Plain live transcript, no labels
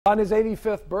On his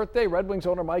 85th birthday, Red Wings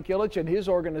owner Mike Ilitch and his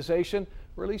organization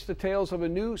released the tales of a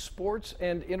new sports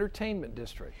and entertainment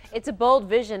district. It's a bold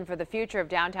vision for the future of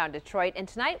downtown Detroit, and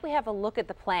tonight we have a look at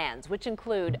the plans, which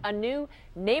include a new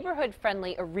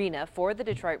neighborhood-friendly arena for the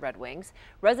Detroit Red Wings,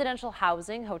 residential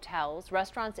housing, hotels,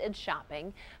 restaurants, and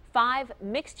shopping, 5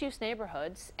 mixed-use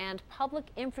neighborhoods, and public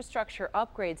infrastructure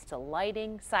upgrades to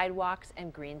lighting, sidewalks,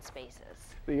 and green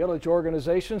spaces. The Ilitch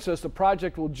organization says the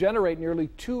project will generate nearly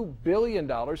 $2 billion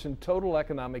in total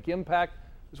economic impact,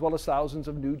 as well as thousands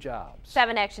of new jobs.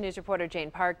 7 Action News reporter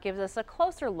Jane Park gives us a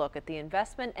closer look at the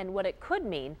investment and what it could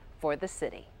mean for the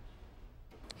city.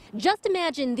 Just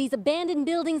imagine these abandoned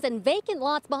buildings and vacant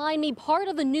lots behind me, part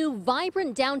of the new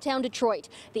vibrant downtown Detroit.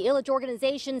 The Ilitch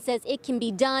organization says it can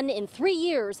be done in 3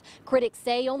 years. Critics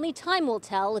say only time will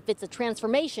tell if it's a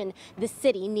transformation the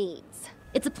city needs.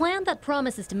 It's a plan that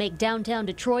promises to make downtown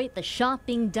Detroit the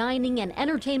shopping, dining, and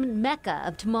entertainment mecca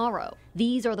of tomorrow.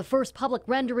 These are the first public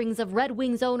renderings of Red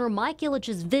Wings owner Mike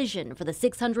Ilitch's vision for the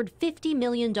 $650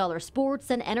 million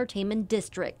sports and entertainment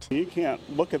district. You can't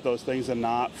look at those things and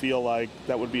not feel like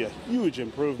that would be a huge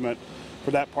improvement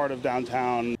for that part of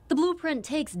downtown. The blueprint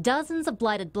takes dozens of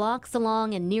blighted blocks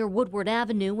along and near Woodward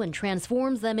Avenue and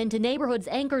transforms them into neighborhoods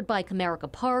anchored by Comerica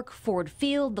Park, Ford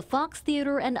Field, the Fox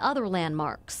Theater, and other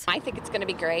landmarks. I think it's going to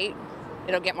be great.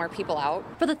 It'll get more people out.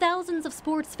 For the thousands of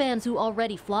sports fans who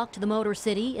already flock to the Motor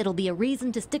City, it'll be a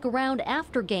reason to stick around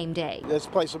after game day. This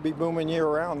place will be booming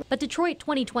year-round. But Detroit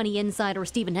 2020 insider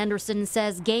Stephen Henderson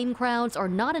says game crowds are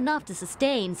not enough to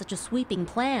sustain such a sweeping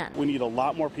plan. We need a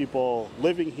lot more people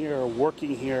living here,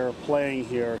 working here, playing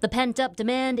here. The pent-up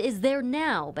demand is there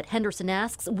now, but Henderson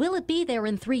asks, will it be there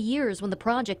in 3 years when the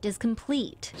project is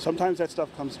complete? Sometimes that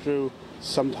stuff comes true,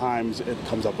 sometimes it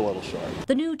comes up a little short.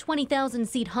 The new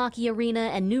 20,000-seat hockey arena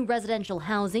and new residential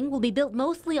housing will be built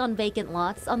mostly on vacant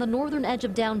lots on the northern edge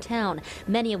of downtown,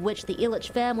 many of which the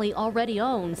Ilitch family already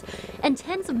owns. And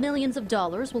tens of millions of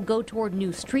dollars will go toward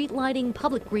new street lighting,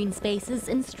 public green spaces,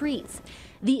 and streets.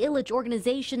 The Ilitch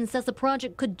organization says the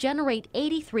project could generate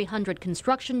 8,300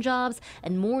 construction jobs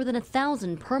and more than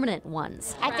 1,000 permanent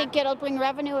ones. I think it'll bring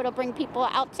revenue, it'll bring people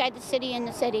outside the city in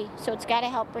the city, so it's got to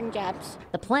help bring jobs.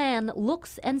 The plan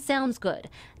looks and sounds good.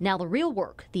 Now the real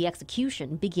work, the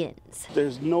execution, begins.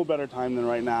 There's no better time than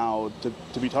right now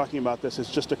to be talking about this.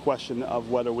 It's just a question of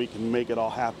whether we can make it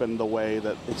all happen the way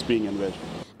that it's being envisioned.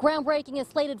 Groundbreaking is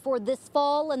slated for this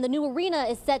fall, and the new arena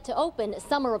is set to open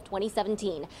summer of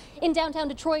 2017. In downtown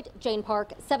Detroit, Jane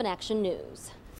Park, 7 Action News.